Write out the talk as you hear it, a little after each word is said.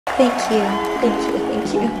Thank you, thank you,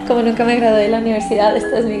 thank you. Como nunca me gradué de la universidad,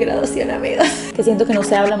 esta es mi graduación, amigos. Que siento que no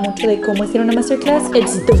se habla mucho de cómo hacer una masterclass.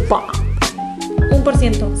 It's the bomb.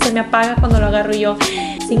 1% se me apaga cuando lo agarro yo.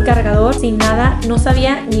 Sin cargador, sin nada. No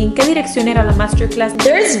sabía ni en qué dirección era la masterclass.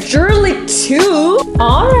 There's Jurley too.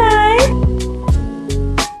 Alright.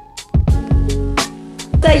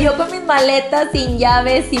 O sea, yo con mis maletas sin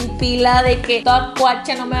llaves, sin pila, de que toda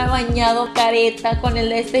cuacha, no me había bañado, careta, con el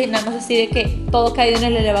de este y nada más así de que todo caído en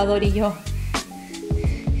el elevador y yo.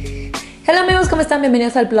 Hola amigos, ¿cómo están?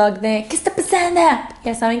 Bienvenidos al blog de Kastapasanda.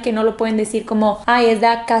 Ya saben que no lo pueden decir como, ay, es de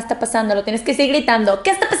Kastapasanda, lo tienes que seguir gritando,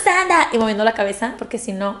 Kastapasanda, y moviendo la cabeza, porque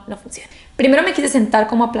si no, no funciona. Primero me quise sentar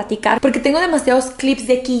como a platicar, porque tengo demasiados clips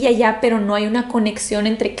de aquí y allá, pero no hay una conexión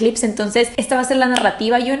entre clips, entonces esta va a ser la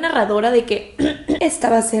narrativa. Yo narradora de que esta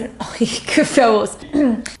va a ser, ay, qué fea voz.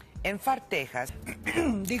 En Far, Texas,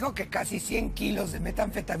 dijo que casi 100 kilos de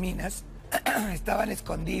metanfetaminas estaban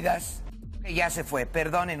escondidas. Ya se fue,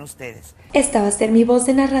 perdonen ustedes. Esta va a ser mi voz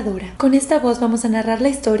de narradora. Con esta voz vamos a narrar la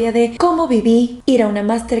historia de cómo viví ir a una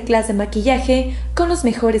masterclass de maquillaje con los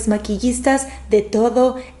mejores maquillistas de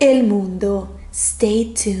todo el mundo.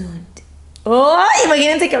 Stay tuned. ¡Oh!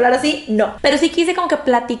 Imagínense que hablar así, no. Pero sí quise como que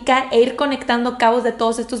platicar e ir conectando cabos de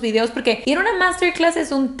todos estos videos, porque ir a una masterclass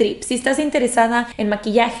es un trip. Si estás interesada en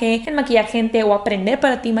maquillaje, en maquillar gente o aprender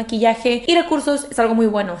para ti maquillaje, ir a cursos es algo muy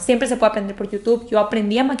bueno. Siempre se puede aprender por YouTube. Yo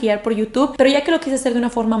aprendí a maquillar por YouTube, pero ya que lo quise hacer de una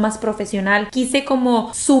forma más profesional, quise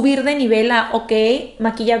como subir de nivel a, ok,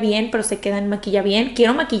 maquilla bien, pero se queda en maquilla bien.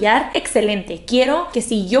 Quiero maquillar excelente. Quiero que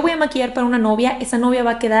si yo voy a maquillar para una novia, esa novia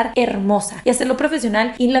va a quedar hermosa. Y hacerlo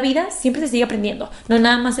profesional. Y en la vida siempre se sigue aprendiendo, no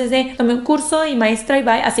nada más es de tomé un curso y maestra y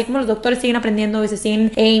bye, así como los doctores siguen aprendiendo y se siguen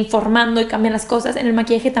informando y cambian las cosas. En el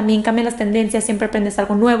maquillaje también cambian las tendencias, siempre aprendes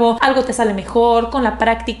algo nuevo, algo te sale mejor con la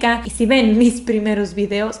práctica. Y si ven mis primeros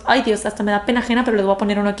videos, ay Dios, hasta me da pena ajena, pero les voy a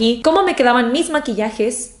poner uno aquí, cómo me quedaban mis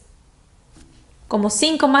maquillajes como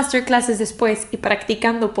 5 masterclasses después y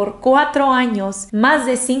practicando por 4 años, más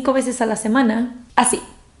de 5 veces a la semana, así.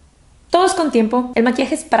 Todos con tiempo. El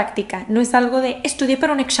maquillaje es práctica, no es algo de estudié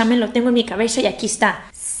para un examen, lo tengo en mi cabeza y aquí está.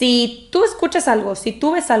 Si tú escuchas algo, si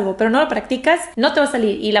tú ves algo, pero no lo practicas, no te va a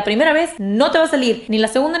salir. Y la primera vez no te va a salir, ni la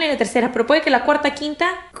segunda ni la tercera, pero puede que la cuarta, quinta,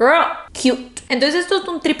 girl, cute. Entonces esto es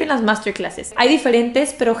un trip en las masterclasses. Hay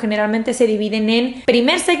diferentes, pero generalmente se dividen en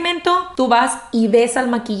primer segmento, tú vas y ves al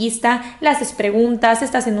maquillista, le haces preguntas,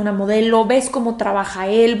 estás en una modelo, ves cómo trabaja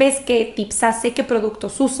él, ves qué tips hace, qué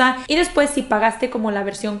productos usa. Y después si pagaste como la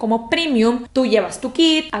versión como premium, tú llevas tu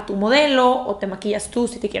kit a tu modelo o te maquillas tú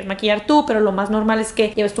si te quieres maquillar tú, pero lo más normal es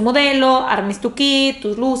que lleves tu modelo, armes tu kit,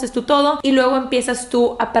 tus luces, tu todo, y luego empiezas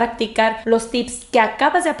tú a practicar los tips que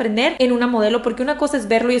acabas de aprender en una modelo, porque una cosa es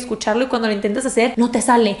verlo y escucharlo y cuando lo intentas hacer no te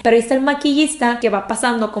sale, pero ahí está el maquillista que va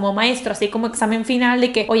pasando como maestro, así como examen final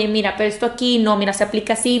de que, oye mira, pero esto aquí no, mira, se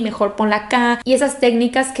aplica así, mejor ponla acá, y esas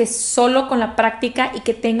técnicas que solo con la práctica y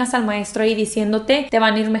que tengas al maestro ahí diciéndote te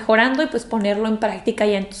van a ir mejorando y pues ponerlo en práctica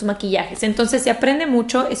ya en tus maquillajes. Entonces se aprende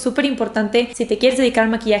mucho, es súper importante si te quieres dedicar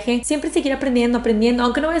al maquillaje, siempre seguir aprendiendo,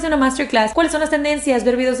 aunque no vayas a una masterclass, cuáles son las tendencias,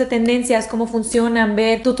 ver videos de tendencias, cómo funcionan,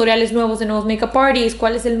 ver tutoriales nuevos de nuevos makeup artists,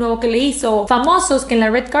 cuál es el nuevo que le hizo, famosos que en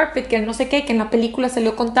la red carpet, que no sé qué, que en la película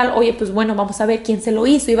salió con tal, oye pues bueno, vamos a ver quién se lo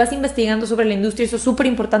hizo y vas investigando sobre la industria. Eso es súper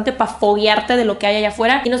importante para foguearte de lo que hay allá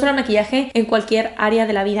afuera y no solo en maquillaje, en cualquier área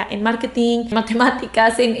de la vida, en marketing, en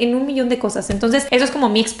matemáticas, en un millón de cosas. Entonces eso es como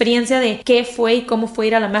mi experiencia de qué fue y cómo fue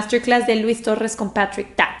ir a la masterclass de Luis Torres con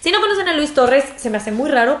Patrick Ta. Si no conocen a Luis Torres, se me hace muy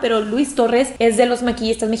raro, pero Luis Torres es de los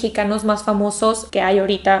maquillistas mexicanos más famosos que hay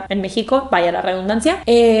ahorita en México, vaya la redundancia.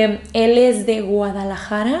 Él es de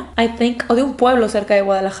Guadalajara, I think, o de un pueblo cerca de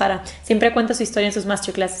Guadalajara. Siempre cuenta su historia en sus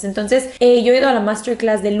masterclasses. Entonces, yo he ido a la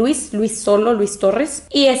masterclass de Luis Torres,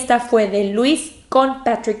 y esta fue de Luis con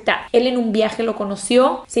Patrick Ta. Él en un viaje lo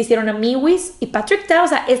conoció, se hicieron amiguis y Patrick Ta, o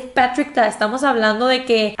sea, es Patrick Ta. Estamos hablando de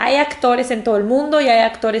que hay actores en todo el mundo y hay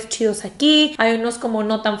actores chidos aquí. Hay unos como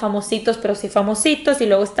no tan famositos, pero sí famositos. Y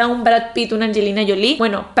luego está un Brad Pitt, una Angelina Jolie.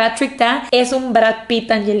 Bueno, Patrick Ta es un Brad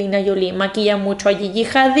Pitt, Angelina Jolie. Maquilla mucho a Gigi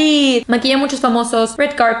Hadid, maquilla a muchos famosos,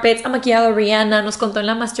 red carpets, ha maquillado a Rihanna. Nos contó en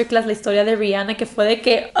la masterclass la historia de Rihanna, que fue de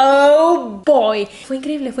que, oh boy, fue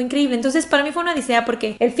increíble, fue increíble. Entonces para mí fue una odisea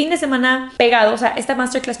porque el fin de semana pegados sea, esta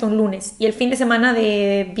masterclass fue un lunes y el fin de semana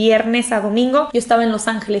de viernes a domingo yo estaba en Los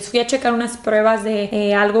Ángeles. Fui a checar unas pruebas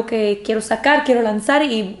de algo que quiero sacar, quiero lanzar,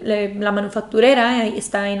 y la manufacturera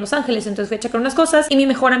está en Los Ángeles, entonces fui a checar unas cosas y mi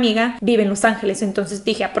mejor amiga vive en Los Ángeles, entonces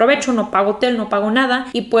dije, aprovecho, no pago hotel, no pago nada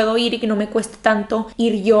y puedo ir y que no me cueste tanto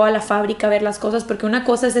ir yo a la fábrica a ver las cosas, porque una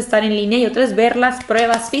cosa es estar en línea y otra es ver las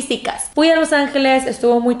pruebas físicas. Fui a Los Ángeles,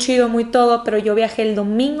 estuvo muy chido, muy todo, pero yo viajé el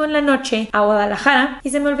domingo en la noche a Guadalajara y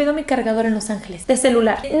se me olvidó mi cargador en Los Ángeles, de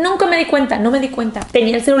celular. Nunca me di cuenta, no me di cuenta.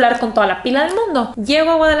 Tenía el celular con toda la pila del mundo.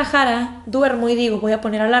 Llego a Guadalajara, duermo y digo, voy a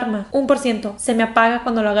poner alarma. 1%, se me apaga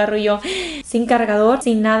cuando lo agarro y yo, sin cargador,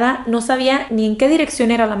 sin nada, no sabía ni en qué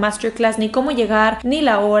dirección era la masterclass, ni cómo llegar, ni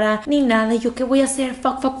la hora, ni nada. Y yo, ¿qué voy a hacer?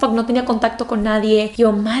 Fuck, no tenía contacto con nadie.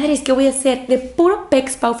 Yo, madres, ¿qué voy a hacer? De puro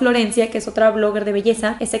pex, Pau Florencia, que es otra blogger de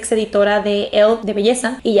belleza, es ex editora de Elle de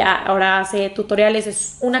belleza y ya ahora hace tutoriales,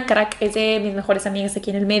 es una crack, es de mis mejores amigas aquí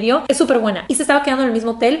en el medio, es súper buena y se estaba quedando en el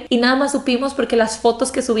mismo hotel y nada más supimos porque las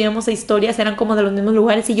fotos que subíamos a historias eran como de los mismos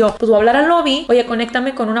lugares y yo, pues voy a hablar al lobby, oye,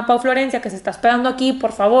 conéctame con una Pau Florencia que se está esperando aquí,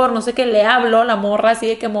 por favor, no sé qué, le hablo, la morra así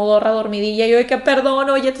de que modorra dormidilla, y yo de que perdón,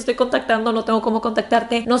 oye, te estoy contactando, no tengo cómo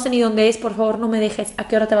contactarte, no sé ni dónde es, por favor no me dejes, ¿a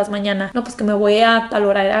qué hora te vas mañana? No, pues que me voy a tal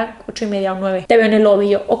hora, era 8:30 o 9, te veo en el lobby.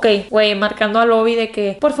 Yo, ok, güey, marcando al lobby de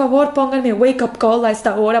que por favor pónganme wake up call a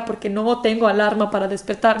esta hora porque no tengo alarma para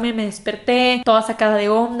despertarme. Me desperté toda sacada de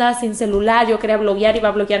onda, sin celular, yo quería bloguear, iba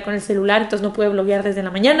a bloguear con el celular, entonces no pude bloguear desde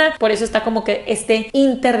la mañana, por eso está como que este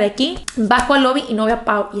inter de aquí. Bajo al lobby y no veo a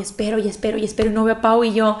Pau y espero y no veo a Pau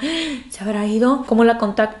y yo, ¿se habrá ido? ¿Cómo la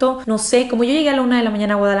contacto? No sé, como yo llegué a la 1 de la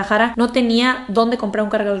mañana a Guadalajara, no tenía dónde comprar un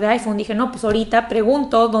cargador de iPhone, dije no, pues ahorita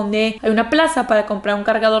pregunto dónde hay una plaza para comprar un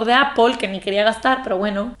cargador de Apple que ni quería gastar, pero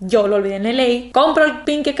bueno, yo lo olvidé en LA, compro el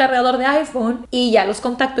pinche cargador de iPhone y ya los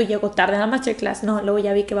contacto y llego tarde a la masterclass. No, luego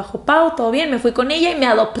ya vi que bajó Pau, todo bien, me fui con ella y me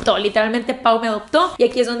adoptó, literalmente Pau me adoptó y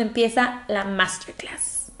aquí es donde empieza la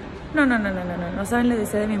masterclass. No saben la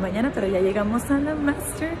deseo de mi mañana, pero ya llegamos a la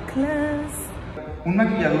masterclass. Un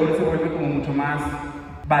maquillador se vuelve como mucho más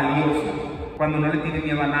valioso cuando no le tiene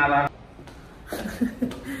miedo a nada.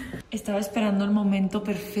 Estaba esperando el momento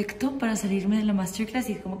perfecto para salirme de la masterclass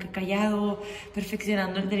y como que callado,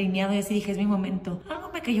 perfeccionando el delineado y así dije, es mi momento. Algo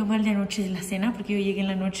me cayó mal de anoche de la cena, porque yo llegué en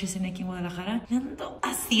la noche, cené aquí en Guadalajara. Me ando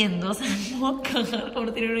haciendo, o sea, me voy a cagar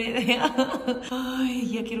por tener una idea. Ay,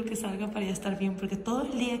 ya quiero que salga para ya estar bien, porque todo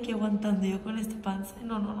el día aquí aguantando yo con esta panza.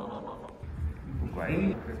 No. Un poco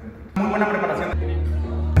ahí. Muy buena preparación.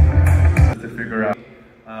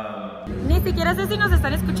 Ni siquiera sé si nos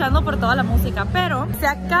están escuchando por toda la música, pero se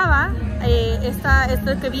acaba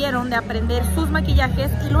esto que vieron de aprender sus maquillajes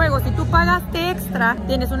y luego si tú pagaste extra,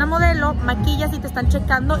 tienes una modelo, maquillas y te están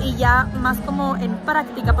checando y ya más como en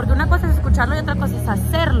práctica, porque una cosa es escucharlo y otra cosa es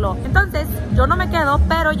hacerlo. Entonces yo no me quedo,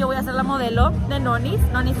 pero yo voy a ser la modelo de Nonis.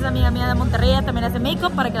 Nonis es amiga mía de Monterrey, ella también hace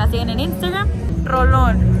make-up para que la sigan en Instagram.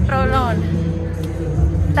 Rolón,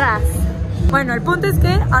 tras. Bueno, el punto es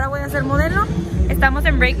que ahora voy a ser modelo. Estamos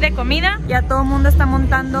en break de comida. Ya todo el mundo está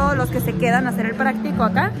montando, los que se quedan a hacer el práctico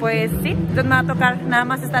acá. Pues sí, entonces me va a tocar nada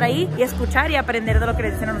más estar ahí y escuchar y aprender de lo que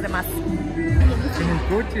les dicen a los demás. En el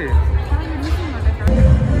coche.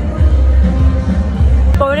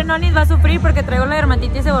 Pobre Nonis va a sufrir porque traigo la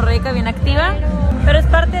dermatitis seborreica bien activa. Pero es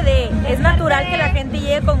parte de... Es natural que la gente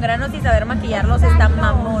llegue con granos y saber maquillarlos. Está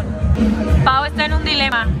mamón. Pau está en un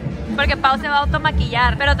dilema. Porque Pau se va a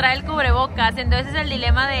automaquillar, pero trae el cubrebocas. Entonces es el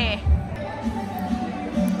dilema de...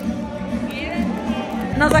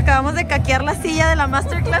 Nos acabamos de caquear la silla de la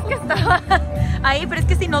masterclass que estaba ahí, pero es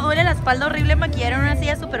que si no duele la espalda horrible maquillar en una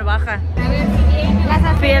silla súper baja.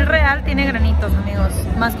 La piel real tiene granitos, amigos,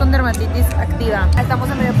 más con dermatitis activa. Estamos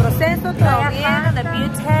en medio proceso, todo bien, de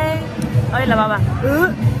beauty. Ay, la baba.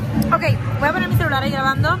 Ok, voy a poner mi celular ahí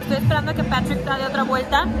grabando. Estoy esperando a que Patrick dé otra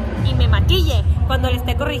vuelta y me maquille cuando le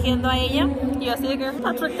esté corrigiendo a ella. Y yo así de que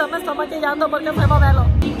Patrick no me está maquillando porque soy modelo.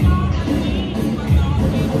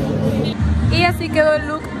 Y así quedó el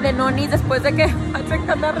look de Nonis después de que Patrick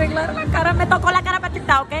me arreglar la cara. Me tocó la cara Patrick,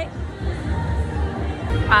 ¿ok?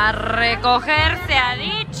 A recoger se ha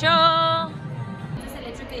dicho. Entonces el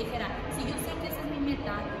hecho que dijera, si yo sé que esa es mi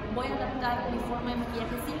meta, voy a adaptar mi forma de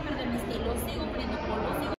maquillaje sin perder mi estilo, sigo poniendo polvo,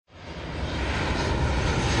 sigo...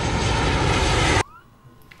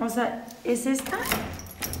 O sea, ¿es esta?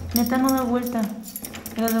 Neta no da vuelta.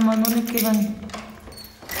 Y las demás no le quedan.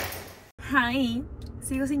 Ay.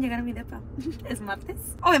 Sigo sin llegar a mi depa. Es martes.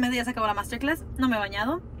 Obviamente ya se acabó la masterclass. No me he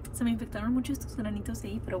bañado. Se me infectaron mucho estos granitos de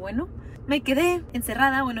ahí, pero bueno. Me quedé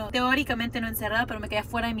encerrada, bueno, teóricamente no encerrada, pero me quedé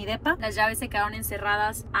afuera de mi depa. Las llaves se quedaron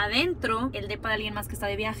encerradas adentro, el depa de alguien más que está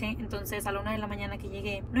de viaje. Entonces a la 1 de la mañana que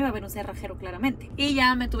llegué no iba a haber un cerrajero claramente. Y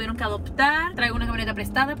ya me tuvieron que adoptar. Traigo una camioneta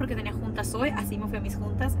prestada porque tenía juntas hoy. Así me fui a mis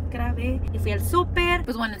juntas, grabé y fui al súper.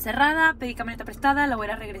 Pues bueno, encerrada, pedí camioneta prestada, la voy a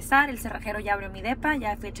ir a regresar. El cerrajero ya abrió mi depa,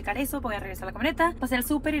 ya fui a checar eso, voy a regresar a la camioneta. Pasé al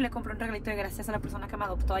súper y le compré un regalito de gracias a la persona que me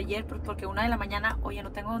adoptó ayer, porque 1 de la mañana, oye,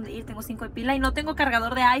 no tengo dónde ir, tengo 5 de pila y no tengo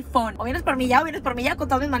cargador de iPhone. O vienes por mí ya, o vienes por mí ya con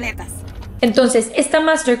todas mis maletas. Entonces, esta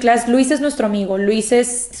masterclass, Luis es nuestro amigo. Luis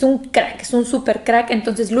es un crack, es un super crack.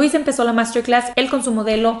 Entonces, Luis empezó la masterclass, él con su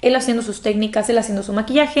modelo, él haciendo sus técnicas, él haciendo su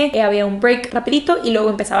maquillaje. Había un break rapidito y luego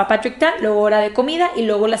empezaba Patrick Ta, luego hora de comida y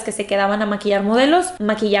luego las que se quedaban a maquillar modelos,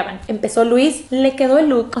 maquillaban. Empezó Luis, le quedó el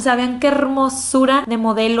look. O sea, vean qué hermosura de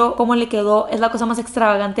modelo, cómo le quedó. Es la cosa más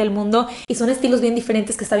extravagante del mundo y son estilos bien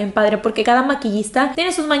diferentes que está bien padre porque cada maquillista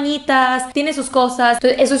tiene sus mañitas, tiene sus cosas.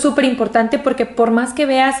 Entonces, eso es súper importante porque por más que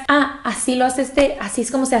veas, así lo hace así es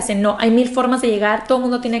como se hace. No, hay 1000 formas de llegar, todo el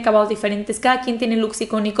mundo tiene acabados diferentes, cada quien tiene looks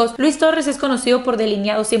icónicos. Luis Torres es conocido por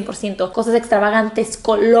delineado 100%, cosas extravagantes,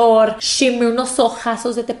 color, shimmer, unos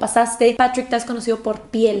ojazos de te pasaste. Patrick Ta es conocido por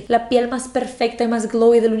piel, la piel más perfecta y más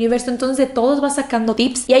glowy del universo. Entonces de todos va sacando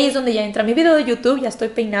tips y ahí es donde ya entra mi video de YouTube. Ya estoy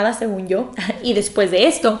peinada según yo y después de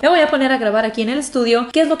esto me voy a poner a grabar aquí en el estudio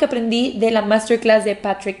qué es lo que aprendí de la masterclass de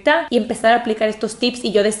Patrick Ta y empezar a aplicar estos tips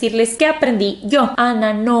y yo decirles qué aprendí yo.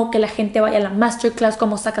 Ana, no, que la gente vaya a la masterclass,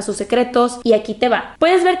 cómo saca sus secretos y aquí te va.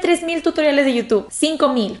 Puedes ver 3000 tutoriales de YouTube,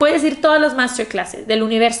 5000, puedes ir todas las masterclasses del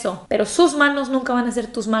universo, pero sus manos nunca van a ser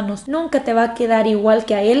tus manos, nunca te va a quedar igual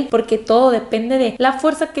que a él porque todo depende de la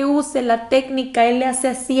fuerza que use, la técnica. Él le hace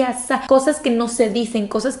así, cosas que no se dicen,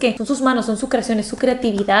 cosas que son sus manos, son su creación, es su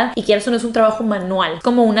creatividad y que eso no es un trabajo manual.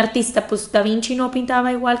 Como un artista, pues Da Vinci no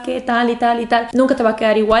pintaba igual que tal y tal y tal, nunca te va a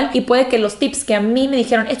quedar igual y puede que los tips que a mí me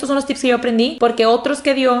dijeron, estos son los tips que yo aprendí porque otros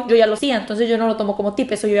que dio, yo ya lo hacía, entonces yo no lo tomo como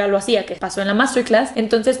tip, eso yo ya lo hacía, que pasó en la masterclass.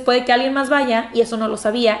 Entonces puede que alguien más vaya y eso no lo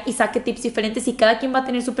sabía y saque tips diferentes y cada quien va a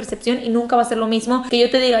tener su percepción y nunca va a ser lo mismo que yo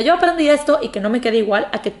te diga, yo aprendí esto y que no me quede igual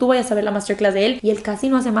a que tú vayas a ver la masterclass de él y él casi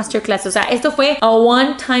no hace masterclass. O sea, esto fue a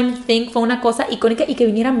one time thing, fue una cosa icónica y que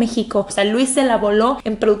viniera a México. O sea, Luis se la voló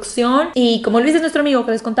en producción y como Luis es nuestro amigo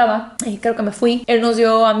que les contaba, creo que me fui, él nos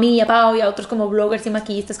dio a mí y a Pau y a otros como bloggers y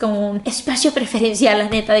maquillistas como un espacio preferencial, la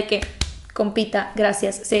neta, de que compita,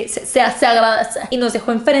 gracias, se agradece. Y nos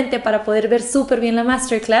dejó enfrente para poder ver súper bien la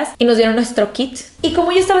masterclass y nos dieron nuestro kit. Y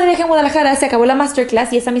como yo estaba de viaje en Guadalajara, se acabó la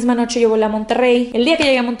masterclass y esa misma noche yo volé a Monterrey. El día que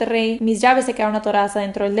llegué a Monterrey, mis llaves se quedaron atoradas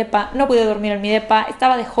dentro del depa, no pude dormir en mi depa,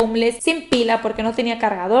 estaba de homeless, sin pila porque no tenía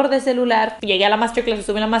cargador de celular. Llegué a la masterclass,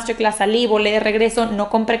 subí a la masterclass, salí, volé de regreso, no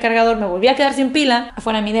compré cargador, me volví a quedar sin pila,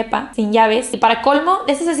 afuera de mi depa, sin llaves. Y para colmo,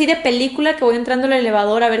 eso es así de película que voy entrando al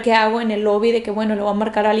elevador a ver qué hago en el lobby, de que bueno, le voy a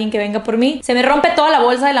marcar a alguien que venga por mí. Se me rompe toda la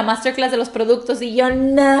bolsa de la masterclass de los productos y yo,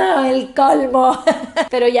 no, el colmo.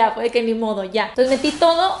 Pero ya, fue que ni modo, ya. Entonces metí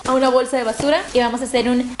todo a una bolsa de basura y vamos a hacer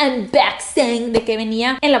un unboxing de que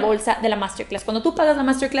venía en la bolsa de la masterclass. Cuando tú pagas la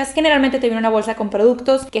masterclass, generalmente te viene una bolsa con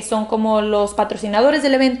productos que son como los patrocinadores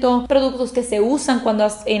del evento, productos que se usan cuando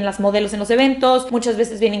en las modelos en los eventos. Muchas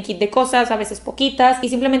veces vienen kit de cosas, a veces poquitas y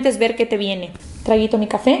simplemente es ver qué te viene. Traguito mi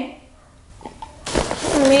café.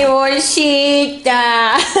 Mi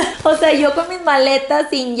bolsita. O sea, yo con mis maletas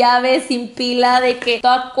sin llaves, sin pila, de que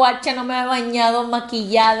toda cuacha, no me había bañado,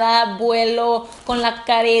 maquillada, vuelo con la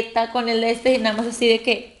careta, con el y nada más así de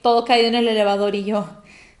que todo caído en el elevador y yo.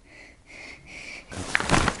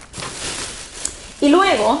 Y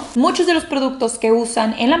luego, muchos de los productos que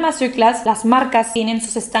usan en la masterclass, las marcas tienen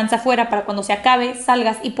sus stands afuera para cuando se acabe,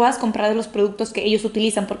 salgas y puedas comprar de los productos que ellos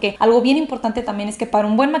utilizan. Porque algo bien importante también es que para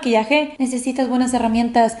un buen maquillaje necesitas buenas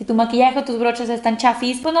herramientas. Si tu maquillaje o tus brochas están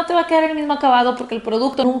chafis, pues no te va a quedar el mismo acabado porque el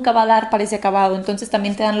producto nunca va a dar para ese acabado. Entonces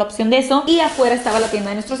también te dan la opción de eso. Y afuera estaba la tienda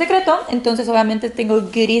de nuestro secreto. Entonces obviamente tengo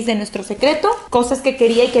goodies de nuestro secreto, cosas que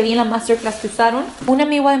quería y que vi en la masterclass que usaron. Una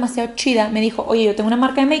amiga demasiado chida me dijo, oye, yo tengo una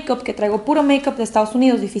marca de makeup que traigo puro makeup de Estados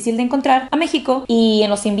Unidos, difícil de encontrar, a México, y en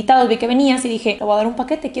los invitados vi que venías y dije, te voy a dar un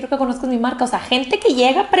paquete, quiero que conozcas mi marca. O sea, gente que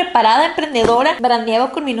llega preparada, emprendedora,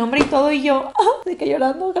 brandeado con mi nombre y todo, y yo, de que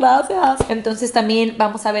llorando, gracias. Entonces también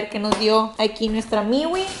vamos a ver qué nos dio aquí nuestra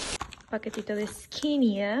Miwi. Paquetito de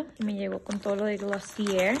Skinia, me llegó con todo lo de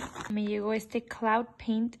Glossier, me llegó este Cloud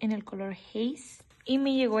Paint en el color Haze, y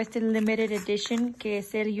me llegó este Limited Edition que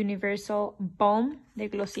es el Universal Balm de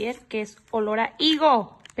Glossier, que es olor a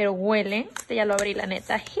higo. pero huele. Este ya lo abrí, la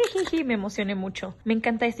neta. Jijiji, me emocioné mucho. Me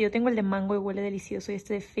encanta este. Yo tengo el de mango y huele delicioso. Y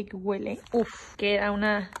este de fig huele. Uf, que era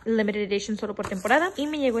una limited edition solo por temporada. Y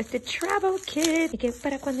me llegó este travel kit. Y que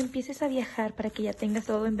para cuando empieces a viajar, para que ya tengas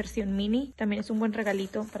todo en versión mini, también es un buen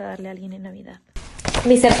regalito para darle a alguien en Navidad.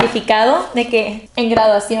 Mi certificado de que en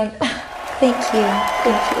graduación. Thank you,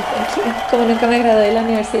 thank you, thank you. Como nunca me gradué de la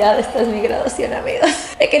universidad, esta es mi graduación, amigos.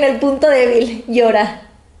 De que en el punto débil llora.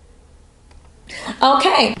 Ok,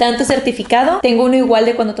 tanto certificado. Tengo uno igual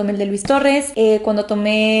de cuando tomé el de Luis Torres, cuando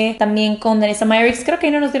tomé también con Vanessa Myricks. Creo que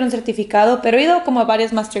ahí no nos dieron certificado, pero he ido como a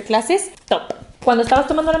varias masterclasses. Top. Cuando estabas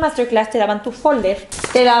tomando la masterclass te daban tu folder,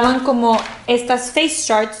 te daban como estas face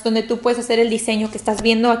charts donde tú puedes hacer el diseño que estás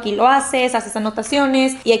viendo. Aquí lo haces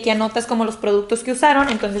anotaciones y aquí anotas como los productos que usaron.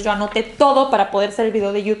 Entonces yo anoté todo para poder hacer el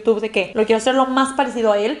video de YouTube de que lo quiero hacer lo más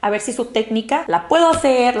parecido a él, a ver si su técnica la puedo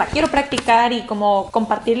hacer, la quiero practicar y como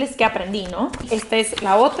compartirles qué aprendí, ¿no? Esta es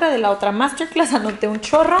la otra de la otra masterclass, anoté un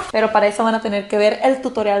chorro, pero para eso van a tener que ver el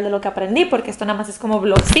tutorial de lo que aprendí porque esto nada más es como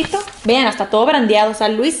blogcito. Vean, hasta todo brandeado, o sea,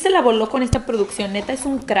 Luis se la voló con esta producción. Neta es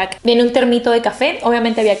un crack. Viene un termito de café.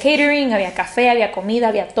 Obviamente había catering, había café, había comida,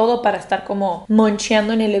 había todo para estar como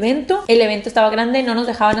moncheando en el evento. El evento estaba grande, no nos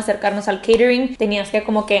dejaban acercarnos al catering. Tenías que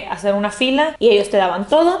como que hacer una fila y ellos te daban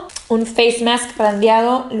todo. Un face mask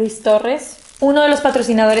brandeado, Luis Torres. Uno de los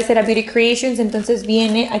patrocinadores era Beauty Creations, entonces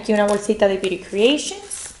viene aquí una bolsita de Beauty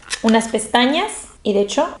Creations. Unas pestañas. Y de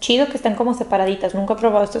hecho, chido que están como separaditas. Nunca he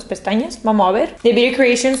probado estas pestañas. Vamos a ver. De Beauty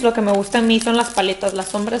Creations lo que me gusta a mí son las paletas. Las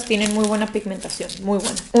sombras tienen muy buena pigmentación. Muy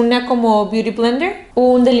buena. Una como Beauty Blender.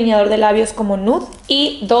 Un delineador de labios como nude.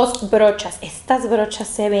 Y 2 brochas. Estas brochas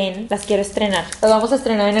se ven. Las quiero estrenar. Las vamos a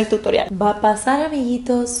estrenar en el tutorial. Va a pasar,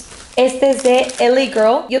 amiguitos. Este es de LA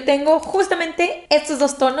Girl. Yo tengo justamente estos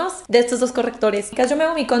dos tonos de estos dos correctores. Yo me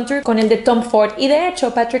hago mi contour con el de Tom Ford. Y de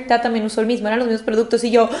hecho, Patrick Ta también usó el mismo. Eran los mismos productos.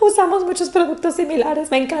 Y yo usamos muchos productos similares.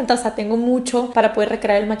 Me encanta. O sea, tengo mucho para poder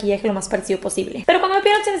recrear el maquillaje lo más parecido posible. Pero cuando me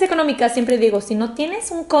piden opciones económicas, siempre digo, si no tienes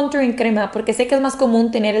un contour en crema, porque sé que es más común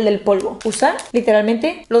tener el del polvo, usa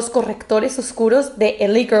literalmente los correctores oscuros de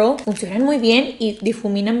LA Girl. Funcionan muy bien y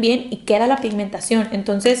difuminan bien y queda la pigmentación.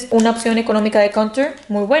 Entonces, una opción económica de contour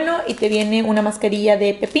muy bueno. Y te viene una mascarilla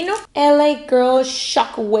de pepino. LA Girl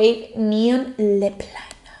Shockwave Neon Lip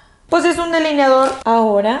Liner. Pues es un delineador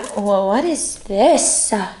ahora. What is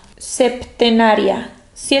this? Septenaria.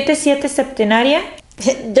 77 Septenaria.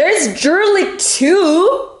 There's jewelry too.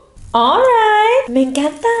 Alright. Me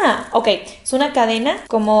encanta. Ok, es una cadena.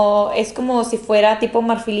 Es como si fuera tipo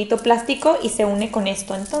marfilito plástico y se une con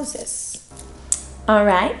esto. Entonces,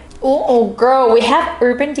 alright. Oh, girl, we have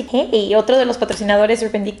Urban Decay. Otro de los patrocinadores,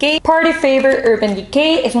 Urban Decay. Party Favor Urban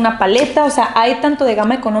Decay. Es una paleta, o sea, hay tanto de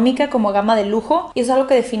gama económica como gama de lujo. Y eso es algo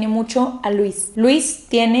que define mucho a Luis. Luis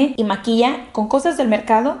tiene y maquilla con cosas del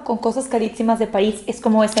mercado, con cosas carísimas de París. Es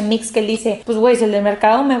como ese mix que él dice, pues güey, si el del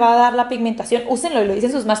mercado me va a dar la pigmentación, úsenlo. Y lo dice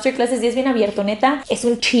en sus masterclasses y es bien abierto, neta. Es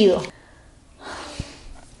un chido.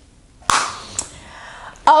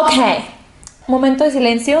 Ok. Momento de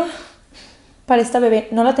silencio para esta bebé.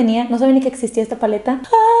 No la tenía, no sabía ni que existía esta paleta.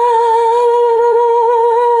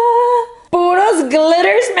 ¡Puros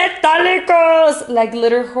glitters metálicos! La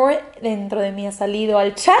glitter whore dentro de mí ha salido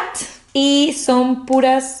al chat. Y son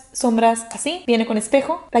puras sombras así. Viene con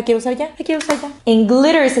espejo. La quiero usar ya. La quiero usar ya. En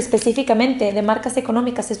glitters específicamente de marcas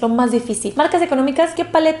económicas es lo más difícil. Marcas económicas, ¿qué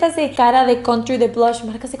paletas de cara, de contour, de blush?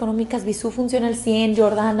 Marcas económicas, Bisú funciona al 100,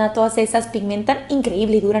 Jordana, todas esas pigmentan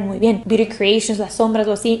increíble y duran muy bien. Beauty Creations, las sombras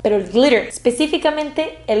o así. Pero el glitter,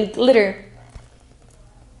 específicamente el glitter.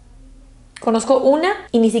 Conozco una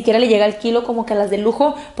y ni siquiera le llega al kilo como que a las de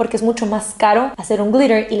lujo porque es mucho más caro hacer un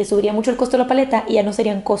glitter y le subiría mucho el costo de la paleta y ya no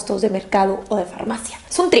serían costos de mercado o de farmacia.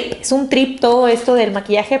 Es un trip todo esto del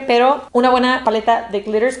maquillaje, pero una buena paleta de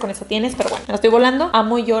glitters con eso tienes, pero bueno, me la estoy volando.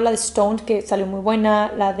 Amo yo la de Stoned que salió muy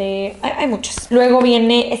buena, la de... Hay muchas. Luego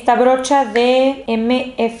viene esta brocha de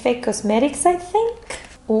MF Cosmetics, I think.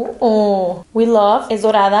 We love. Es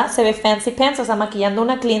dorada, se ve fancy pants, o sea, maquillando a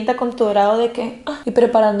una clienta con tu dorado de que... y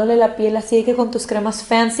preparándole la piel así de que con tus cremas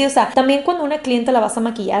fancy. O sea, también cuando una clienta la vas a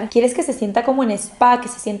maquillar, quieres que se sienta como en spa, que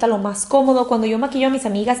se sienta lo más cómodo. Cuando yo maquillo a mis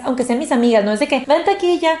amigas, aunque sean mis amigas, no es de que vente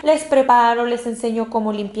aquí ya, les preparo, les enseño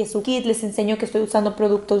cómo limpié su kit, les enseño que estoy usando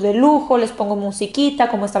productos de lujo, les pongo musiquita,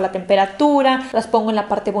 cómo está la temperatura, las pongo en la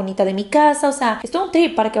parte bonita de mi casa. O sea, es todo un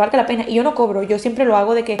trip para que valga la pena. Y yo no cobro, yo siempre lo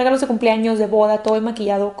hago de que regalos de cumpleaños, de boda, todo he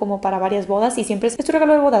maquillado diseñado como para varias bodas y siempre es tu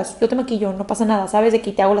regalo de bodas, yo te maquillo, no pasa nada, sabes, de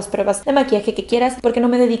que te hago las pruebas de maquillaje que quieras, porque no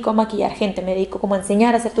me dedico a maquillar gente, me dedico como a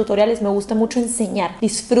enseñar, a hacer tutoriales, me gusta mucho enseñar,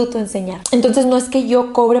 disfruto enseñar. Entonces no es que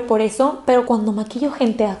yo cobre por eso, pero cuando maquillo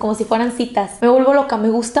gente como si fueran citas, me vuelvo loca, me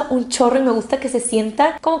gusta un chorro y me gusta que se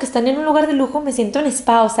sienta como que están en un lugar de lujo, me siento en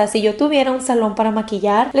spa. O sea, si yo tuviera un salón para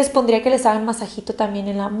maquillar, les pondría que les hagan masajito también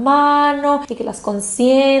en la mano y que las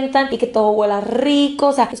consientan y que todo huela rico.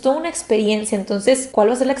 O sea, es toda una experiencia. Entonces, ¿cuál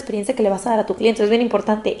va a ser la experiencia que le vas a dar a tu cliente? Es bien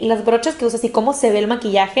importante. Y las brochas que usas y cómo se ve el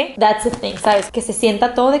maquillaje, that's the thing, ¿sabes? Que se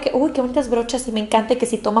sienta todo de que, uy, qué bonitas brochas, y me encanta que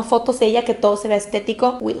si toma fotos ella, que todo se vea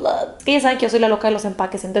estético. We love. Y ya saben que yo soy la loca de los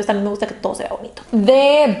empaques, entonces también me gusta que todo se vea bonito.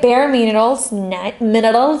 De Bare Minerals,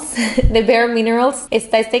 de Bare Minerals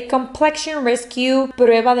está este Complexion Rescue,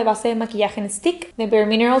 prueba de base de maquillaje en stick de Bare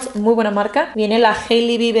Minerals, muy buena marca. Viene la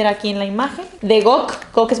Hailey Bieber aquí en la imagen. De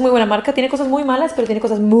GOK es muy buena marca, tiene cosas muy malas, pero tiene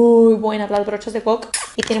cosas muy buenas las brochas de GOK,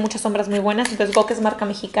 y tiene muchas sombras muy buenas. Entonces GOK es marca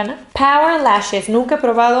mexicana. Power Lashes, nunca he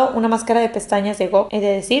probado una máscara de pestañas de GOK, he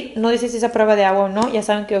de decir, no dice si es a prueba de agua o no, ya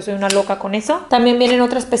saben que yo soy una loca con eso. También vienen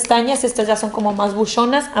otras pestañas, estas ya son como más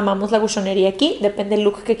buchonas, amamos la buchonería aquí, depende del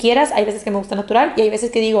look que quieras. Hay veces que me gusta natural y hay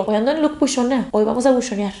veces que digo, hoy ando en look buchona, hoy vamos a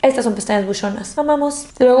buchonear. Estas son pestañas buchonas, amamos.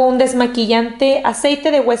 Luego un desmaquillante,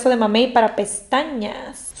 aceite de hueso de mamey para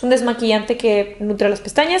pestañas. Es un desmaquillante que nutre las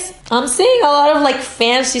pestañas. I'm seeing a lot of like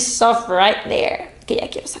fancy stuff right there que ya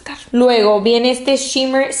quiero sacar. Luego viene este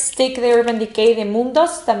Shimmer Stick de Urban Decay de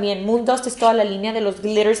Moondust. También Moondust es toda la línea de los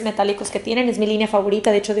glitters metálicos que tienen, es mi línea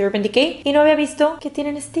favorita de hecho de Urban Decay, y no había visto que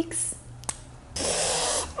tienen sticks.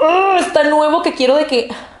 Está nuevo que quiero de que...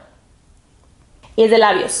 Y es de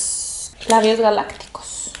labios galácticos.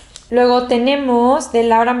 Luego tenemos de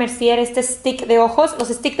Laura Mercier este stick de ojos. Los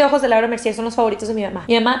stick de ojos de Laura Mercier son los favoritos de mi mamá.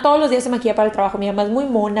 Mi mamá todos los días se maquilla para el trabajo. Mi mamá es muy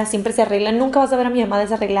mona, siempre se arregla. Nunca vas a ver a mi mamá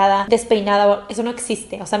desarreglada, despeinada. Eso no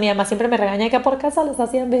existe. O sea, mi mamá siempre me regaña que por casa les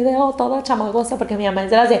hacían video toda chamagosa, porque mi mamá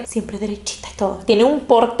es de las de siempre derechita y todo. Tiene un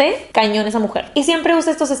porte cañón esa mujer. Y siempre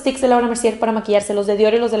usa estos sticks de Laura Mercier para maquillarse, los de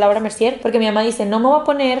Dior y los de Laura Mercier, porque mi mamá dice, no me voy a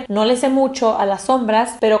poner, no le sé mucho a las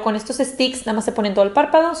sombras, pero con estos sticks nada más se ponen todo el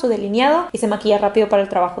párpado, su delineado, y se maquilla rápido para el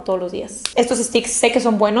trabajo todos los días. Estos sticks sé que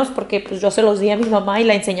son buenos porque pues yo se los di a mi mamá y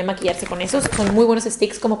la enseñé a maquillarse con esos. Son muy buenos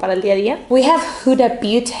sticks como para el día a día. We have Huda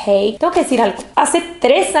Beauty. Tengo que decir algo. Hace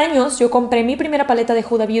 3 años yo compré mi primera paleta de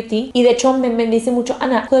Huda Beauty y de hecho me dice mucho,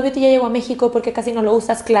 Ana, Huda Beauty ya llegó a México porque casi no lo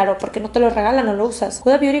usas. Claro, porque no te lo regalan, no lo usas.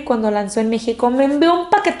 Huda Beauty cuando lanzó en México me envió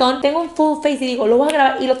un paquetón. Tengo un full face y digo, lo voy a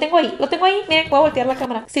grabar y lo tengo ahí. Miren, voy a voltear la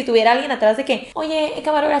cámara. Si tuviera alguien atrás de que, oye,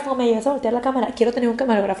 camarógrafo, me ayudas a voltear la cámara. Quiero tener un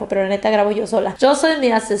camarógrafo, pero la neta grabo yo sola. Yo soy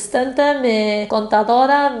mi asistente, mi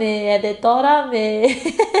contadora, mi editora,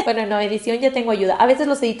 bueno, no, edición ya tengo ayuda. A veces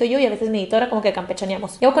los edito yo y a veces mi editora, como que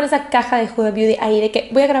campechaneamos. Llevo con esa caja de Huda Beauty ahí de que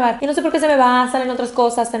voy a grabar y no sé por qué se me va, salen otras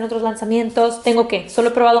cosas, salen otros lanzamientos. Tengo que, solo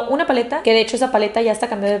he probado una paleta, que de hecho esa paleta ya está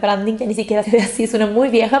cambiada de branding, ya ni siquiera se ve así, suena muy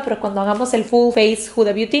vieja, pero cuando hagamos el full face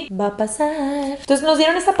Huda Beauty va a pasar. Entonces nos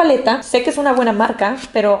dieron esta paleta, sé que es una buena marca,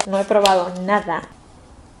 pero no he probado nada.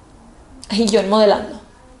 Y yo modelando.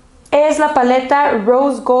 Es la paleta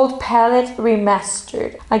Rose Gold Palette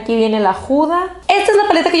Remastered. Aquí viene la Huda. Esta es la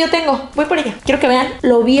paleta que yo tengo. Voy por ella. Quiero que vean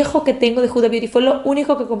lo viejo que tengo de Huda Beauty. Fue lo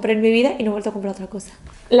único que compré en mi vida y no he vuelto a comprar otra cosa.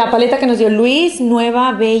 La paleta que nos dio Luis,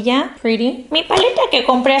 nueva, bella, pretty. Mi paleta que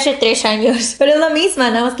compré hace 3 años. Pero es la misma,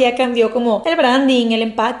 nada más que ya cambió como el branding, el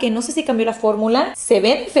empaque. No sé si cambió la fórmula. Se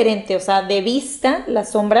ve diferente, o sea, de vista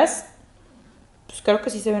las sombras. Pues creo que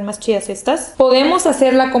sí se ven más chidas estas. Podemos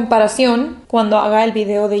hacer la comparación cuando haga el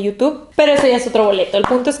video de YouTube, pero eso ya es otro boleto. El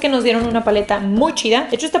punto es que nos dieron una paleta muy chida.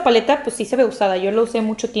 De hecho, esta paleta pues sí se ve usada. Yo la usé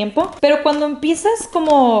mucho tiempo. Pero cuando empiezas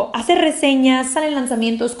como a hacer reseñas, salen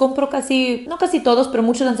lanzamientos, compro casi, no casi todos, pero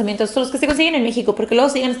muchos lanzamientos. Son los que se consiguen en México, porque luego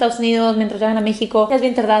siguen en Estados Unidos mientras llegan a México. Ya es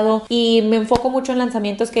bien tardado. Y me enfoco mucho en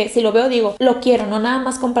lanzamientos que si lo veo digo, lo quiero, no nada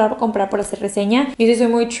más comprar por hacer reseña. Yo sí soy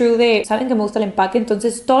muy true de, saben que me gusta el empaque,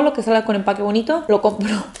 entonces todo lo que salga con empaque bonito lo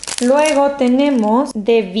compro. Luego tenemos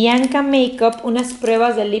de Bianca Makeup unas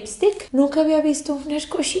pruebas de lipstick. Nunca había visto unas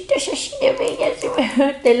cositas así de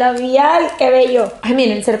bellas de labial. ¡Qué bello! Ay,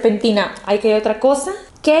 miren, serpentina. Hay que hay otra cosa.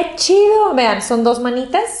 ¡Qué chido! Vean, son 2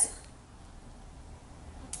 manitas.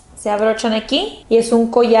 Se abrochan aquí y es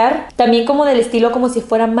un collar también como del estilo como si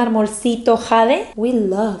fuera marmolcito jade. We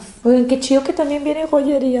love. Oigan, qué chido que también viene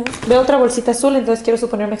joyería. Veo otra bolsita azul, entonces quiero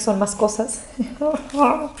suponerme que son más cosas.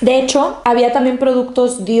 De hecho, había también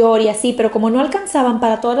productos Dior y así, pero como no alcanzaban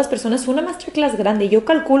para todas las personas, fue una masterclass grande. Yo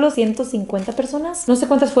calculo 150 personas. No sé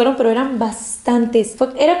cuántas fueron, pero eran bastantes.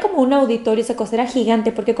 Era como un auditorio, esa cosa era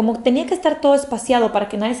gigante, porque como tenía que estar todo espaciado para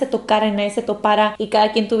que nadie se tocara y nadie se topara y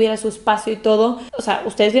cada quien tuviera su espacio y todo. O sea,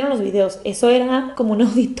 ustedes vieron los videos, eso era como un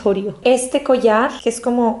auditorio. Este collar, que es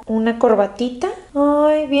como una corbatita.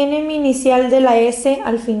 Ay, viene mi inicial de la S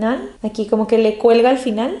al final. Aquí como que le cuelga al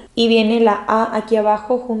final. Y viene la A aquí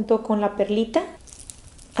abajo junto con la perlita.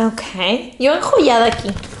 Ok, yo enjollada aquí.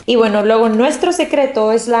 Y bueno, luego nuestro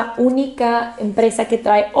secreto es la única empresa que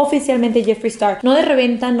trae oficialmente Jeffree Star. No de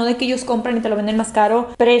reventa, no de que ellos compran y te lo venden más caro.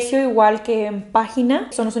 Precio igual que en página.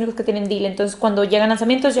 Son los únicos que tienen deal. Entonces cuando llegan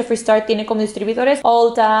lanzamientos, Jeffree Star tiene como distribuidores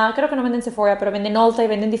Ulta. Creo que no venden Sephora, pero venden Ulta y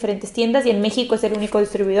venden diferentes tiendas. Y en México es el único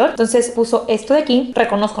distribuidor. Entonces puso esto de aquí.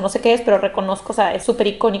 Reconozco, no sé qué es, pero reconozco. O sea, es súper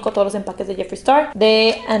icónico todos los empaques de Jeffree Star.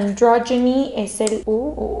 De Androgyny es el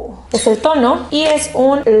tono. Y es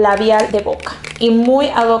un labial de boca. Y muy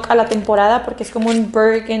ad hoc a la temporada porque es como un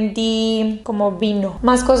burgundy, como vino.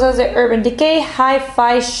 Más cosas de Urban Decay,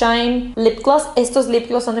 Hi-Fi Shine Lip Gloss. Estos lip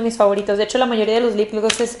gloss son de mis favoritos. De hecho, la mayoría de los lip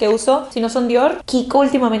glosses que uso, si no son Dior, Kiko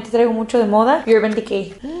últimamente traigo mucho de moda, y Urban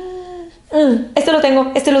Decay. Este lo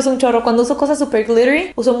tengo, este lo uso un chorro. Cuando uso cosas super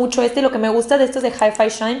glittery, uso mucho este. Y lo que me gusta de estos de Hi-Fi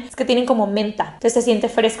Shine es que tienen como menta. Entonces se siente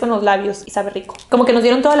fresco en los labios y sabe rico. Como que nos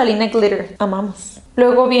dieron toda la línea glitter. Amamos.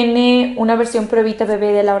 Luego viene una versión pruebita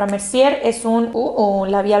bebé de Laura Mercier. Es un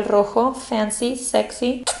labial rojo, fancy,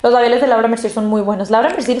 sexy. Los labiales de Laura Mercier son muy buenos. Laura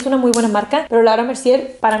Mercier es una muy buena marca, pero Laura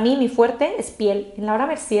Mercier, para mí, mi fuerte es piel. En Laura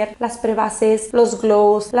Mercier, las prebases, los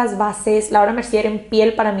glows, las bases. Laura Mercier en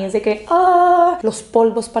piel para mí es de que los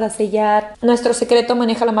polvos para sellar. Nuestro secreto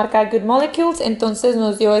maneja la marca Good Molecules, entonces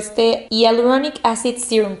nos dio este Hyaluronic Acid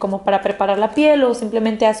Serum como para preparar la piel, o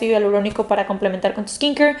simplemente ácido hialurónico para complementar con tu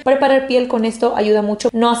skincare. Preparar piel con esto ayuda mucho,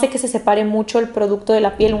 no hace que se separe mucho el producto de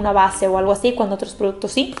la piel, una base o algo así, cuando otros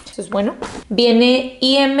productos sí. Eso es bueno. Viene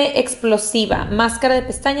IM Explosiva, máscara de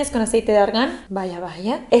pestañas con aceite de argán. Vaya,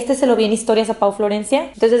 vaya. Este se lo vi en historias a Pau Florencia.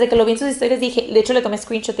 Entonces desde que lo vi en sus historias dije, de hecho le tomé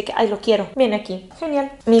screenshot de que, ay, lo quiero. Viene aquí.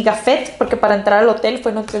 Genial. Mi gafet, porque para entrar al hotel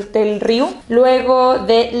fue en el hotel Rio. Luego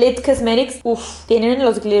de Lit Cosmetics, tienen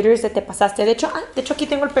los glitters de Te Pasaste. De hecho aquí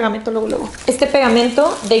tengo el pegamento luego. Este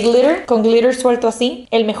pegamento de glitter, con glitter suelto así,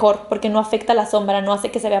 el mejor, porque no afecta la sombra, no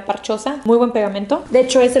hace que se vea parchosa. Muy buen pegamento. De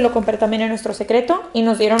hecho ese lo compré también en nuestro secreto y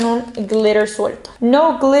nos dieron un glitter suelto.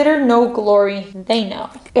 No glitter, no glory. They know.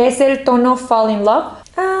 Es el tono Fall in Love.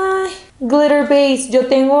 Ay, glitter base. Yo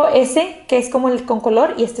tengo ese que es como el con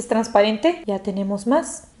color y este es transparente. Ya tenemos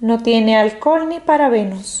más. No tiene alcohol ni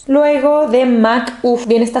parabenos. Luego de MAC,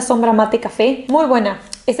 viene esta sombra mate café. Muy buena.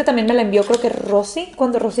 Este también me la envió, creo que Rosy.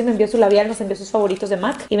 Cuando Rosy me envió su labial, nos envió sus favoritos de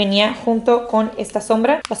MAC. Y venía junto con esta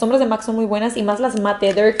sombra. Las sombras de MAC son muy buenas y más las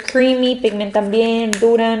mate. They're creamy, pigmentan bien,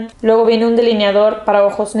 duran. Luego viene un delineador para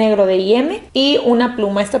ojos negro de IM. Y una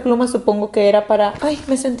pluma. Esta pluma supongo que era para... Ay,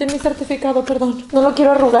 me senté en mi certificado, perdón. No lo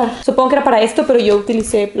quiero arrugar. Supongo que era para esto, pero yo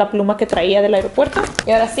utilicé la pluma que traía del aeropuerto.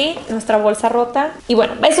 Y ahora sí, nuestra bolsa rota. Y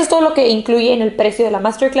bueno, eso es todo lo que incluye en el precio de la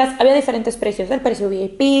Masterclass. Había diferentes precios. El precio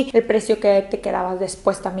VIP, el precio que te quedabas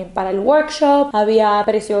después también para el workshop, había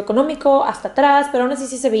precio económico hasta atrás, pero aún así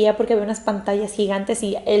sí se veía porque había unas pantallas gigantes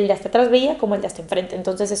y el de hasta atrás veía como el de hasta enfrente,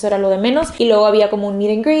 entonces eso era lo de menos. Y luego había como un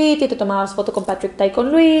meet and greet y te tomabas foto con Patrick Tai,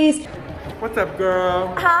 con Luis. What's up, girl?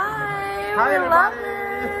 Hi, we love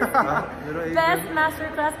it. Best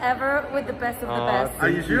Masterclass ever with the best of the best. Are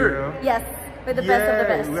you sure? Yes. With the best of the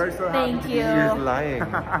best. We are so Thank happy. you. You're lying.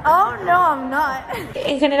 Oh, no, I'm not.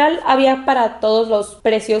 En general había para todos los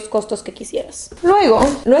precios, costos que quisieras. Luego,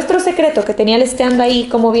 nuestro secreto que tenía el stand ahí,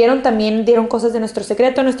 como vieron también dieron cosas de nuestro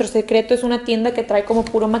secreto. Nuestro secreto es una tienda que trae como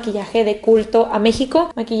puro maquillaje de culto a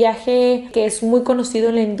México. Maquillaje que es muy conocido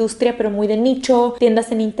en la industria pero muy de nicho.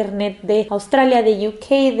 Tiendas en internet de Australia, de UK,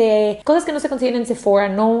 de cosas que no se consiguen en Sephora,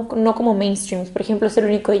 no como mainstreams. Por ejemplo, es el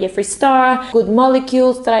único de Jeffree Star. Good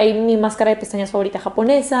Molecules trae mi máscara de pestañas favorita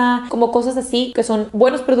japonesa, como cosas así que son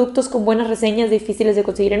buenos productos con buenas reseñas difíciles de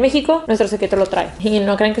conseguir en México. Nuestro secreto lo trae. Y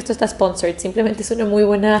no crean que esto está sponsored, simplemente es una muy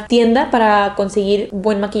buena tienda para conseguir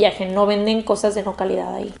buen maquillaje. No venden cosas de no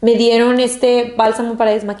calidad ahí. Me dieron este bálsamo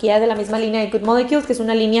para desmaquillar de la misma línea de Good Molecules, que es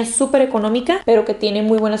una línea súper económica pero que tiene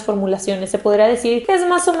muy buenas formulaciones. Se podría decir que es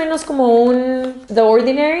más o menos como un The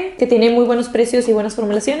Ordinary, que tiene muy buenos precios y buenas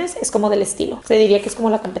formulaciones. Es como del estilo, se diría que es como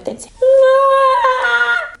la competencia.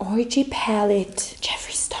 Orgy Palette,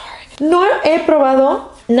 Jeffree Star. No he probado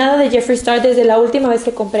nada de Jeffree Star desde la última vez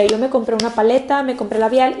que compré. Yo me compré una paleta, me compré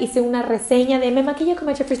labial, hice una reseña de me maquillo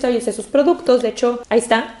como Jeffree Star y usé sus productos. De hecho, ahí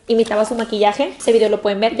está, imitaba su maquillaje. Ese video lo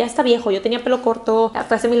pueden ver, ya está viejo. Yo tenía pelo corto,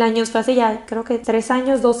 fue hace 1000 años, fue hace ya creo que 3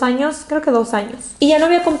 años, 2 años, creo que 2 años. Y ya no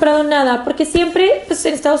había comprado nada porque siempre, pues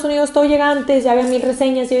en Estados Unidos todo llega antes, ya había 1000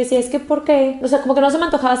 reseñas y yo decía, es que ¿por qué? O sea, como que no se me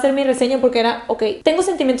antojaba hacer mi reseña porque era, ok, tengo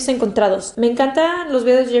sentimientos encontrados. Me encantan los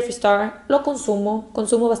videos de Jeffree Star, lo consumo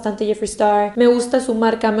bastante Jeffree Star. Me gusta su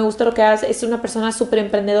marca marca, me gusta lo que hace, es una persona súper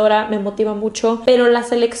emprendedora, me motiva mucho, pero la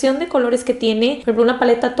selección de colores que tiene, por ejemplo, una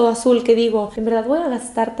paleta todo azul, que digo, en verdad voy a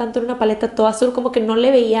gastar tanto en una paleta todo azul, como que no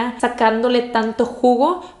le veía sacándole tanto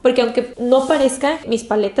jugo, porque aunque no parezca, mis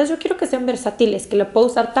paletas yo quiero que sean versátiles, que lo puedo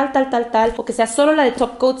usar tal, o que sea solo la de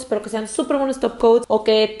top coats, pero que sean súper buenos top coats, o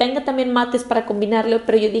que tenga también mates para combinarlo,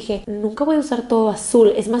 pero yo dije, nunca voy a usar todo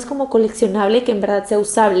azul, es más como coleccionable que en verdad sea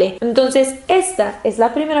usable. Entonces esta es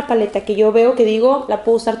la primera paleta que yo veo que digo, la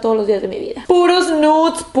puedo usar todos los días de mi vida. Puros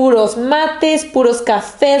nudes, puros mates, puros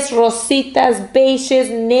cafés, rositas,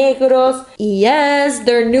 beiges, negros, y yes,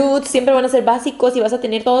 they're nudes, siempre van a ser básicos y vas a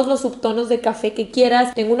tener todos los subtonos de café que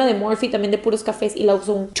quieras. Tengo una de Morphe también de puros cafés y la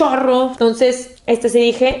uso un chorro. Entonces este sí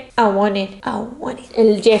dije, I want it.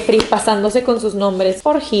 El Jeffrey pasándose con sus nombres.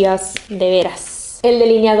 Orgías, de veras. El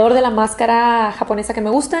delineador de la máscara japonesa que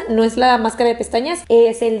me gusta no es la máscara de pestañas,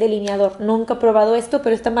 es el delineador. Nunca he probado esto,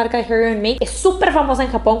 pero esta marca de Hair and Make es súper famosa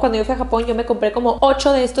en Japón. Cuando yo fui a Japón yo me compré como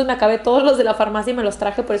 8 de estos, me acabé todos los de la farmacia y me los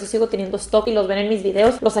traje, por eso sigo teniendo stock y los ven en mis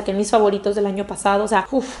videos. Los saqué en mis favoritos del año pasado. O sea,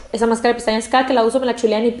 esa máscara de pestañas, cada que la uso me la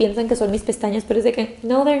chulean y piensan que son mis pestañas, pero es de que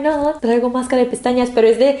no, they're not. Traigo máscara de pestañas, pero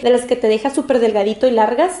es de las que te deja súper delgadito y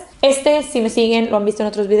largas. Este, si me siguen, lo han visto en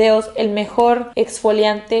otros videos, el mejor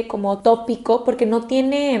exfoliante como tópico, porque no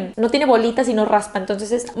tiene bolitas y no raspa,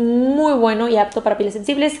 entonces es muy bueno y apto para pieles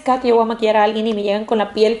sensibles. Cada que yo voy a maquillar a alguien y me llegan con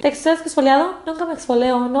la piel, ¿te has exfoliado? Nunca me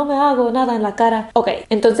exfolio, no me hago nada en la cara. Ok,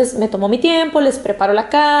 entonces me tomo mi tiempo, les preparo la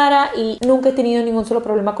cara y nunca he tenido ningún solo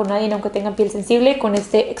problema con nadie, aunque tengan piel sensible, con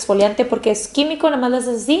este exfoliante, porque es químico, nada más lo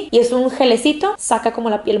haces así y es un gelecito, saca como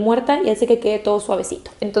la piel muerta y hace que quede todo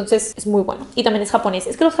suavecito. Entonces es muy bueno. Y también es japonés.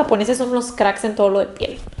 Es que los japoneses son unos cracks en todo lo de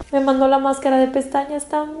piel. Me mandó la máscara de pestañas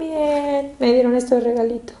también. Me dieron esto de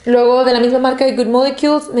regalito. Luego, de la misma marca de Good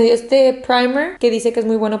Molecules, me dio este primer que dice que es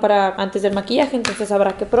muy bueno para antes del maquillaje, entonces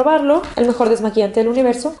habrá que probarlo. El mejor desmaquillante del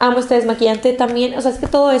universo. Amo este desmaquillante también. O sea, es que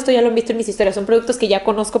todo esto ya lo han visto en mis historias. Son productos que ya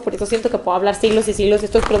conozco, por eso siento que puedo hablar siglos y siglos de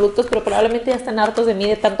estos productos, pero probablemente ya están hartos de mí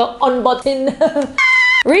de tanto unboxing.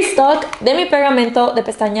 Restock de mi pegamento de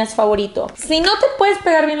pestañas favorito. Si no te puedes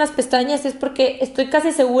pegar bien las pestañas es porque estoy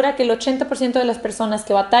casi segura que el 80% de las personas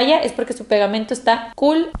que batalla es porque su pegamento está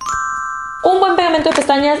cool. Un buen pegamento de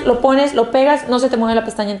pestañas, lo pones, lo pegas, no se te mueve la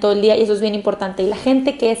pestaña en todo el día y eso es bien importante. Y la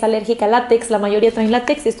gente que es alérgica a látex, la mayoría traen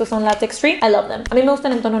látex y estos son látex free. I love them. A mí me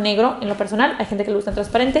gustan en tono negro en lo personal, hay gente que le gustan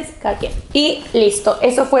transparentes, cada quien. Y listo,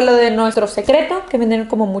 eso fue lo de nuestro secreto, que venden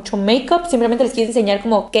como mucho makeup. Simplemente les quise enseñar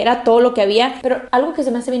como que era todo lo que había, pero algo que se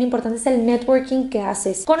me hace bien importante es el networking que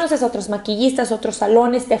haces. Conoces a otros maquillistas, otros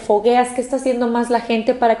salones, te fogueas, qué está haciendo más la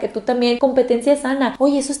gente para que tú también, competencia sana.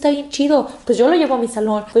 Oye, eso está bien chido, pues yo lo llevo a mi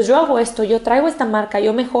salón, pues yo hago esto, yo traigo esta marca,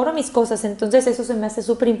 yo mejoro mis cosas. Entonces eso se me hace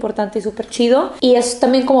súper importante y súper chido. Y eso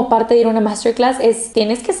también como parte de ir a una masterclass es,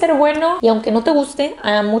 tienes que ser bueno y aunque no te guste,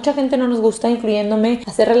 a mucha gente no nos gusta, incluyéndome,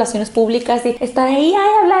 hacer relaciones públicas y estar ahí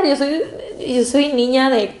a hablar. Yo soy niña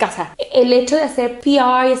de casa. El hecho de hacer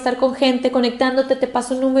PR y estar con gente, conectándote, te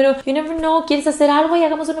paso un número, you never know, quieres hacer algo y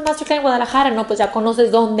hagamos una masterclass en Guadalajara, no, pues ya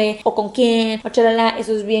conoces dónde o con quién o chalala.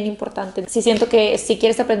 Eso es bien importante. Sí siento que si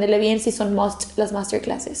quieres aprenderle bien, sí son must las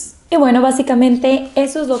masterclasses. Y bueno, básicamente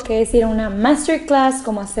eso es lo que es ir a una masterclass,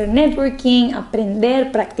 como hacer networking,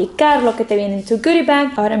 aprender, practicar lo que te viene en tu goodie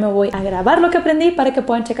bag. Ahora me voy a grabar lo que aprendí para que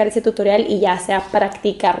puedan checar ese tutorial y ya sea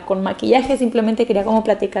practicar con maquillaje. Simplemente quería como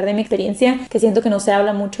platicar de mi experiencia, que siento que no se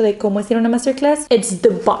habla mucho de cómo es ir a una masterclass. It's the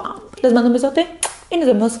bomb. Les mando un besote y nos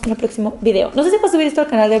vemos en el próximo video. No sé si voy a subir esto al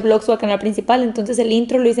canal de vlogs o al canal principal, entonces el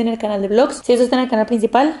intro lo hice en el canal de vlogs. Si eso está en el canal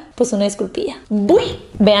principal, pues una disculpilla. ¡Uy!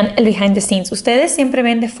 Vean el behind the scenes. Ustedes siempre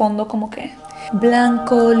ven de fondo como que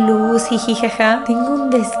blanco, luz, jijijaja. Tengo un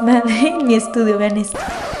desmadre en mi estudio, vean esto.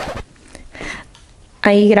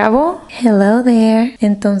 Ahí grabo, hello there.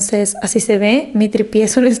 Entonces así se ve, mi tripié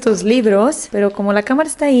son estos libros, pero como la cámara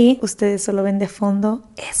está ahí, ustedes solo ven de fondo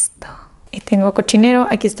esto. Y tengo cochinero,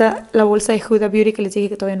 aquí está la bolsa de Huda Beauty que les dije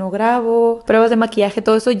que todavía no grabo. Pruebas de maquillaje,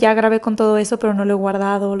 todo eso, ya grabé con todo eso, pero no lo he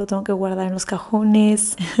guardado, lo tengo que guardar en los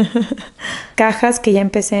cajones. Cajas que ya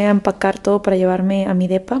empecé a empacar todo para llevarme a mi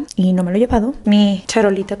depa y no me lo he llevado. Mi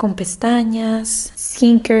charolita con pestañas,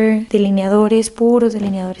 skincare, delineadores, puros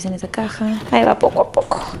delineadores en esa caja. Ahí va poco a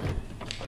poco.